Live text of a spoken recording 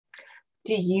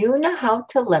Do you know how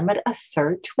to limit a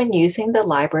search when using the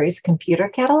library's computer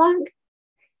catalog?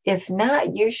 If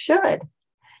not, you should.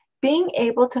 Being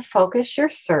able to focus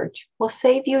your search will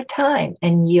save you time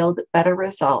and yield better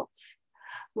results.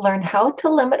 Learn how to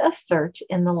limit a search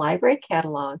in the library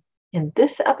catalog in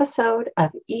this episode of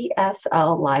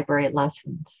ESL Library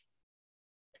Lessons.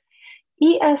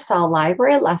 ESL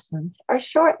Library Lessons are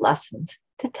short lessons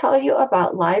to tell you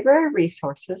about library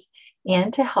resources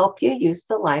and to help you use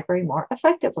the library more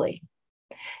effectively.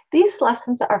 These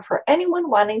lessons are for anyone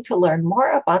wanting to learn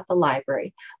more about the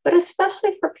library, but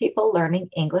especially for people learning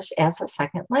English as a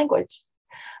second language.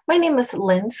 My name is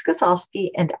Lynn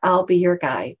Skazalski, and I'll be your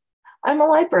guide. I'm a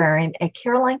librarian at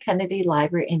Caroline Kennedy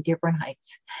Library in Dearborn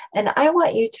Heights, and I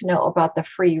want you to know about the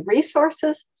free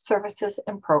resources, services,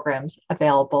 and programs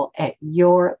available at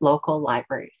your local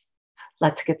libraries.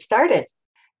 Let's get started.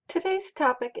 Today's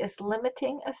topic is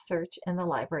limiting a search in the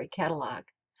library catalog.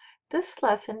 This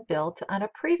lesson builds on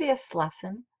a previous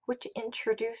lesson which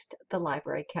introduced the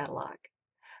library catalog.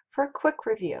 For a quick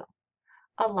review,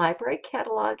 a library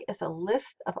catalog is a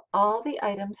list of all the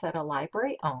items that a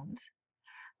library owns.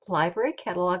 Library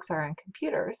catalogs are on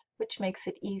computers, which makes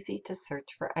it easy to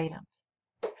search for items.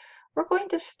 We're going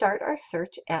to start our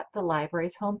search at the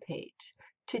library's homepage.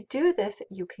 To do this,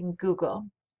 you can Google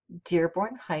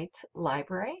Dearborn Heights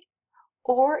Library,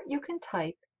 or you can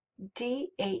type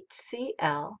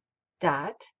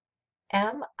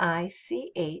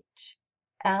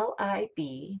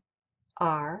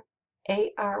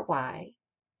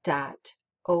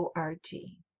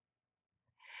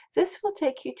This will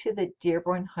take you to the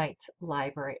Dearborn Heights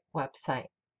Library website.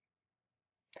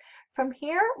 From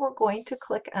here, we're going to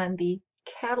click on the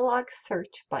Catalog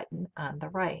Search button on the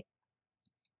right.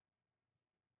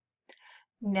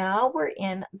 Now we're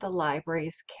in the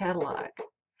library's catalog.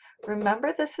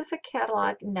 Remember, this is a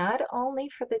catalog not only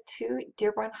for the two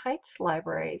Dearborn Heights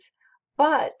libraries,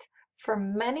 but for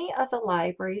many of the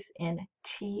libraries in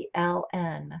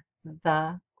TLN,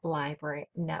 the Library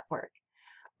Network.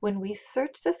 When we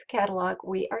search this catalog,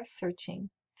 we are searching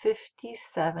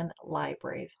 57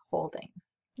 libraries'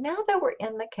 holdings. Now that we're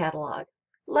in the catalog,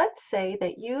 let's say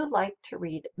that you like to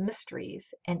read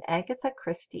mysteries and Agatha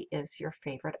Christie is your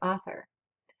favorite author.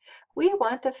 We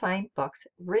want to find books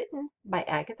written by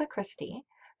Agatha Christie,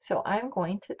 so I'm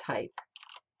going to type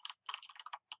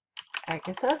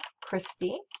Agatha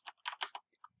Christie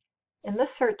in the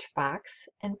search box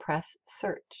and press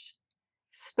search.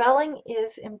 Spelling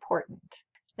is important.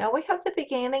 Now we have the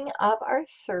beginning of our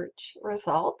search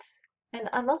results, and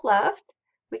on the left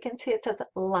we can see it says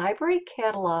library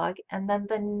catalog and then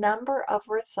the number of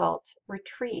results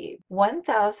retrieved.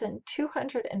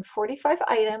 1,245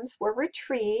 items were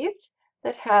retrieved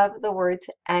that have the words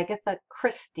Agatha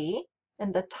Christie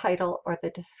in the title or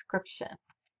the description.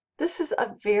 This is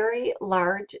a very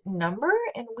large number,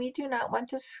 and we do not want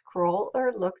to scroll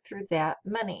or look through that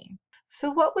many. So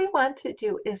what we want to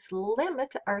do is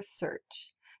limit our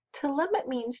search. To limit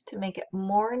means to make it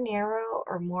more narrow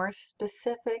or more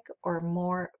specific or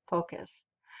more focused.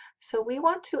 So we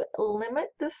want to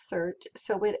limit the search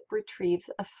so it retrieves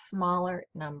a smaller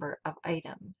number of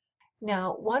items.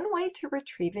 Now, one way to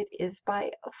retrieve it is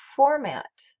by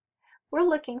format. We're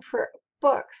looking for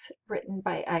books written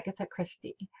by Agatha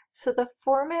Christie. So the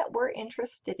format we're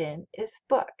interested in is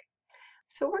book.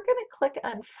 So we're going to click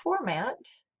on Format,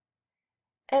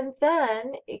 and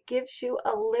then it gives you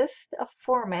a list of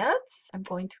formats. I'm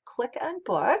going to click on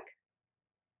Book.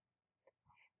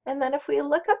 And then if we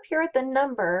look up here at the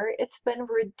number, it's been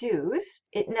reduced.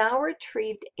 It now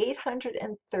retrieved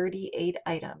 838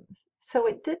 items. So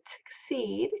it did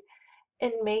succeed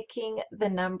in making the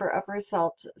number of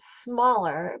results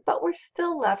smaller, but we're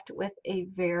still left with a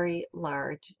very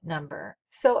large number.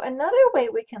 So another way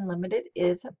we can limit it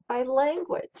is by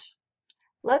language.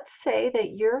 Let's say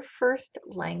that your first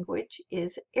language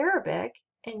is Arabic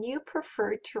and you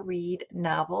prefer to read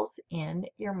novels in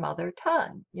your mother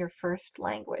tongue, your first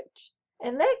language.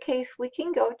 In that case, we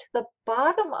can go to the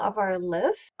bottom of our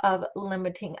list of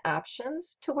limiting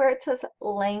options to where it says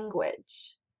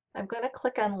language. I'm going to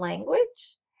click on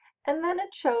language, and then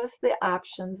it shows the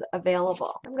options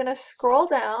available. I'm going to scroll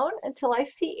down until I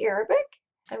see Arabic.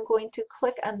 I'm going to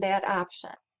click on that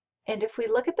option. And if we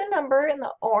look at the number in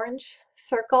the orange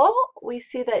circle, we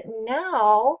see that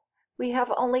now we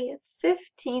have only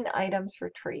 15 items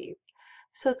retrieved.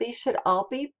 So these should all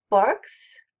be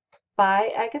books by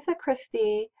Agatha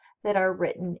Christie that are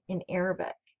written in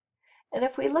Arabic. And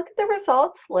if we look at the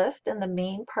results list in the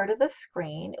main part of the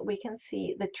screen, we can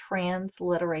see the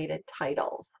transliterated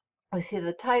titles. We see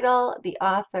the title, the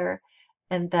author,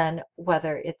 and then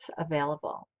whether it's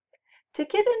available. To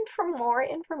get in for more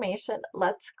information,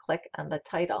 let's click on the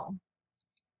title.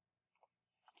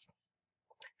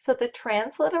 So the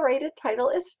transliterated title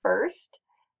is first,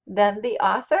 then the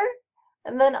author,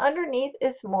 and then underneath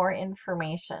is more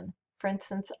information. For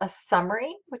instance, a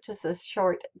summary, which is a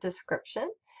short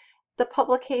description, the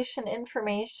publication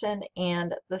information,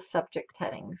 and the subject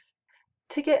headings.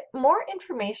 To get more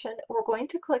information, we're going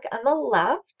to click on the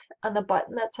left on the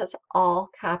button that says All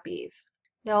Copies.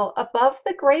 Now, above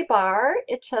the gray bar,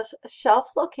 it says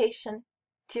Shelf Location,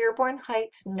 Dearborn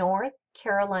Heights, North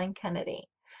Caroline Kennedy.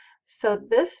 So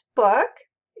this book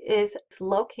is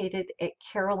located at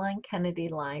Caroline Kennedy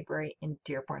Library in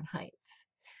Dearborn Heights.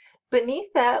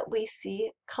 Beneath that, we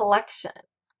see Collection.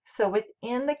 So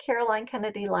within the Caroline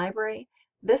Kennedy Library,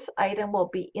 this item will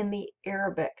be in the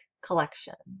Arabic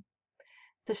collection.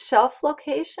 The shelf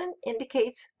location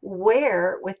indicates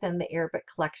where within the Arabic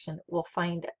collection we'll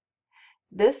find it.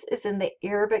 This is in the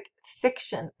Arabic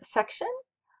fiction section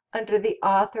under the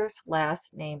author's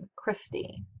last name,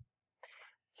 Christie.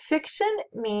 Fiction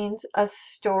means a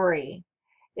story.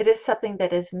 It is something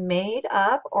that is made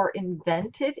up or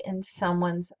invented in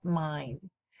someone's mind.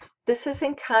 This is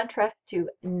in contrast to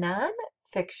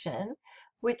non-fiction,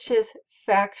 which is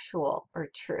factual or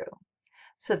true.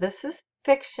 So this is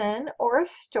fiction or a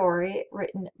story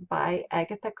written by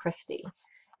Agatha Christie.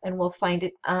 And we'll find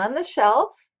it on the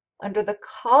shelf under the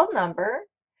call number,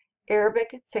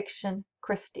 Arabic Fiction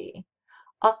Christie.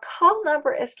 A call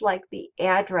number is like the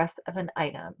address of an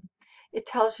item. It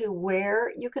tells you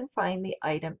where you can find the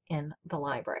item in the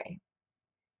library.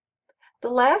 The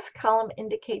last column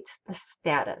indicates the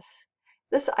status.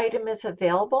 This item is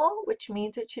available, which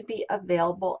means it should be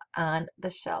available on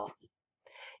the shelf.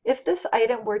 If this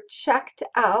item were checked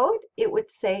out, it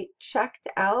would say checked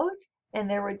out, and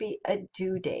there would be a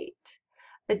due date.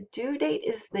 A due date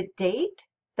is the date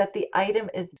that the item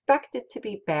is expected to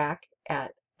be back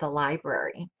at the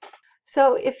library.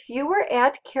 So if you were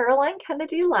at Caroline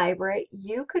Kennedy Library,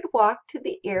 you could walk to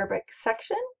the Arabic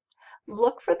section,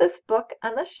 look for this book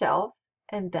on the shelf,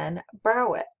 and then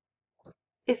borrow it.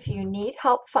 If you need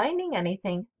help finding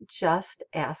anything, just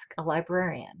ask a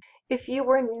librarian. If you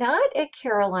were not at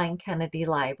Caroline Kennedy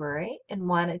Library and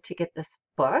wanted to get this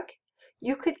book,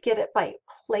 you could get it by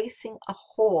placing a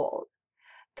hold.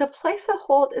 To place a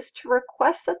hold is to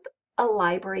request that a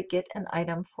library get an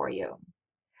item for you.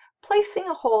 Placing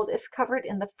a hold is covered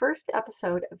in the first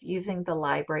episode of Using the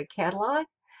Library Catalog.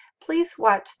 Please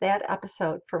watch that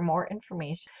episode for more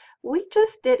information. We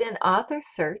just did an author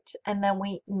search and then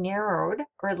we narrowed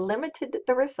or limited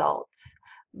the results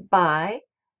by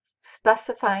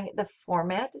specifying the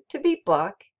format to be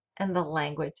book and the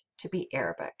language to be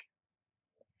Arabic.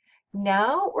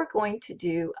 Now we're going to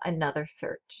do another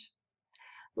search.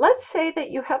 Let's say that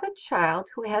you have a child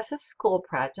who has a school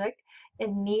project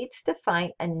and needs to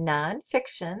find a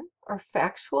non-fiction or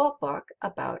factual book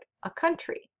about a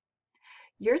country.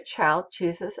 Your child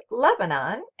chooses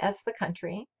Lebanon as the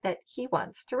country that he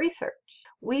wants to research.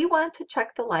 We want to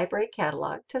check the library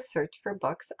catalog to search for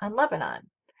books on Lebanon.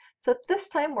 So this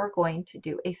time we're going to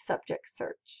do a subject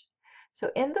search.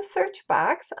 So in the search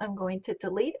box, I'm going to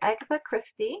delete Agatha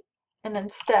Christie and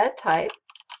instead type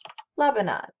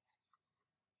Lebanon.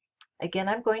 Again,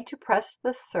 I'm going to press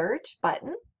the search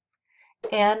button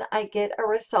and I get a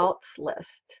results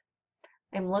list.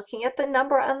 I'm looking at the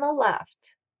number on the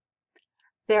left.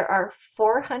 There are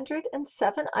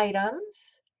 407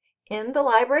 items in the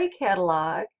library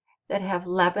catalog that have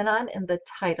Lebanon in the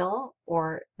title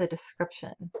or the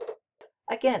description.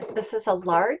 Again, this is a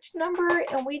large number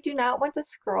and we do not want to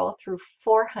scroll through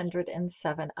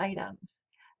 407 items.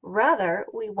 Rather,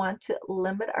 we want to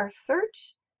limit our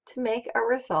search to make our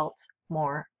results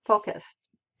more focused.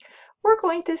 We're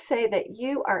going to say that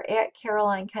you are at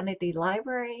Caroline Kennedy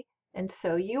Library and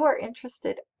so you are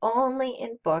interested only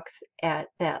in books at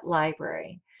that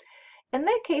library. In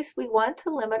that case, we want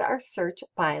to limit our search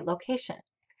by location.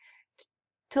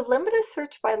 To limit a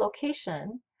search by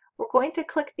location, we're going to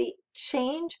click the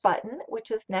Change button,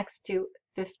 which is next to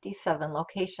 57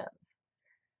 locations.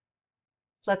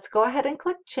 Let's go ahead and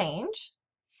click Change.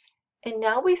 And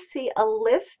now we see a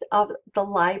list of the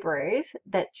libraries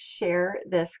that share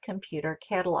this computer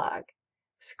catalog.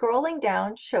 Scrolling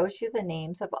down shows you the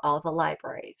names of all the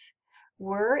libraries.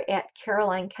 We're at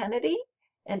Caroline Kennedy,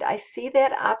 and I see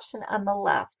that option on the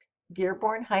left,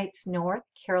 Dearborn Heights, North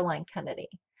Caroline Kennedy.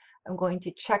 I'm going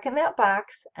to check in that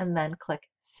box and then click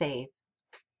Save.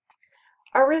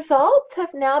 Our results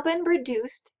have now been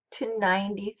reduced to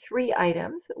 93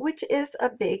 items, which is a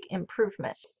big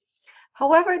improvement.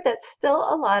 However, that's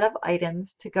still a lot of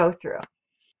items to go through.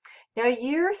 Now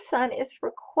your son is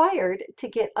required to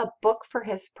get a book for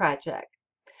his project.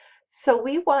 So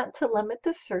we want to limit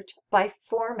the search by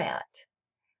format.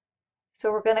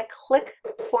 So we're going to click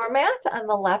Format on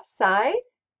the left side,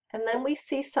 and then we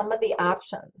see some of the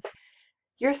options.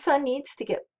 Your son needs to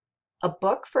get a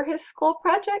book for his school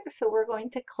project, so we're going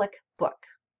to click Book.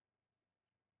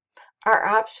 Our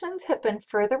options have been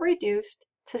further reduced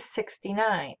to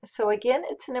 69. So again,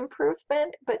 it's an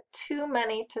improvement, but too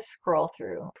many to scroll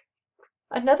through.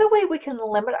 Another way we can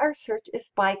limit our search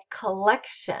is by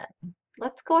collection.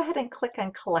 Let's go ahead and click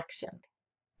on Collection.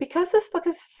 Because this book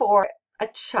is for a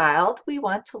child, we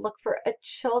want to look for a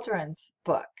children's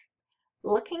book.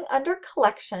 Looking under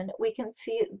Collection, we can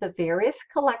see the various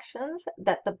collections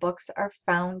that the books are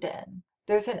found in.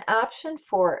 There's an option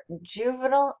for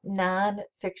Juvenile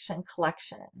Nonfiction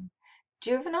Collection.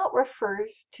 Juvenile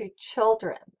refers to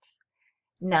children's.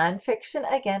 Nonfiction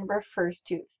again refers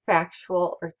to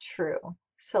factual or true.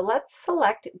 So let's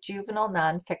select Juvenile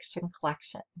Nonfiction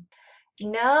Collection.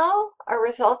 Now our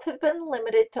results have been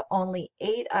limited to only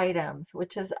 8 items,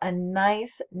 which is a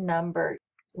nice number.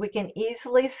 We can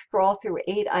easily scroll through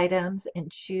 8 items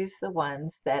and choose the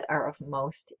ones that are of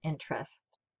most interest.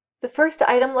 The first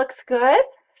item looks good,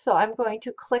 so I'm going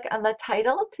to click on the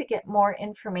title to get more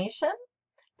information.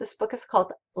 This book is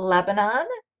called Lebanon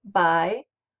by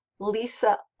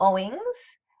Lisa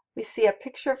Owings. We see a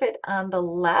picture of it on the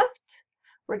left.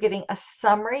 We're getting a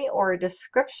summary or a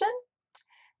description.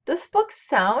 This book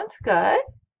sounds good,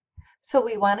 so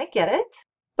we want to get it.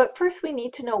 But first we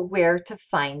need to know where to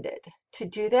find it. To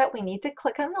do that, we need to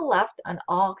click on the left on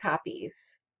All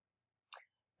Copies.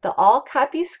 The All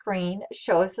Copies screen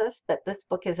shows us that this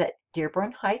book is at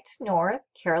Dearborn Heights North,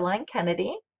 Caroline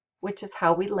Kennedy, which is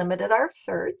how we limited our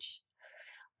search.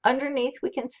 Underneath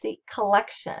we can see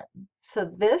Collection. So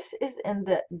this is in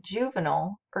the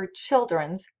Juvenile or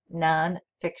Children's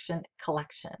Nonfiction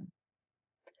Collection.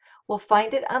 We'll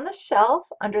find it on the shelf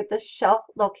under the shelf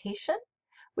location,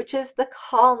 which is the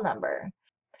call number.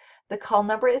 The call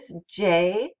number is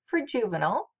J for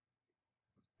Juvenile,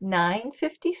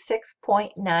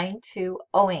 956.92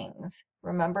 Owings.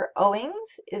 Remember,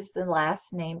 Owings is the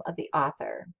last name of the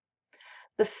author.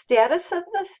 The status of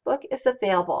this book is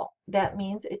available. That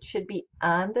means it should be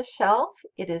on the shelf.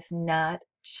 It is not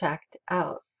checked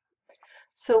out.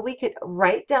 So we could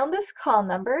write down this call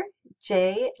number,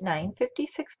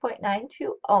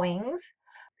 J956.92 Owings,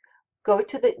 go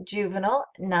to the Juvenile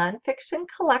Nonfiction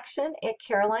Collection at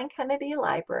Caroline Kennedy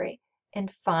Library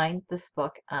and find this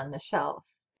book on the shelf.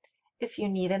 If you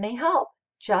need any help,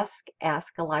 just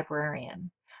ask a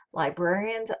librarian.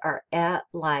 Librarians are at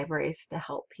libraries to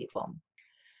help people.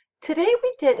 Today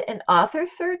we did an author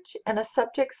search and a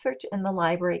subject search in the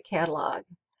library catalog.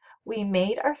 We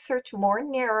made our search more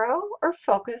narrow or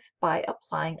focused by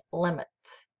applying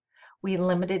limits. We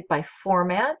limited by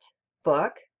format,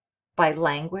 book, by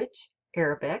language,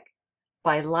 Arabic,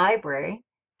 by library,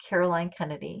 Caroline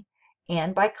Kennedy,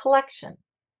 and by collection,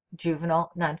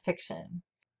 juvenile nonfiction.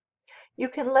 You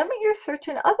can limit your search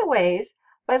in other ways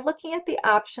by looking at the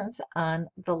options on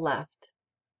the left.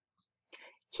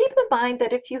 Keep in mind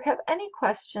that if you have any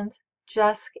questions,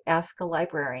 just ask a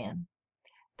librarian.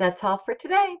 That's all for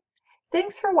today.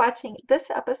 Thanks for watching this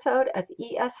episode of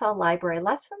ESL Library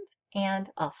Lessons, and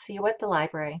I'll see you at the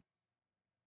library.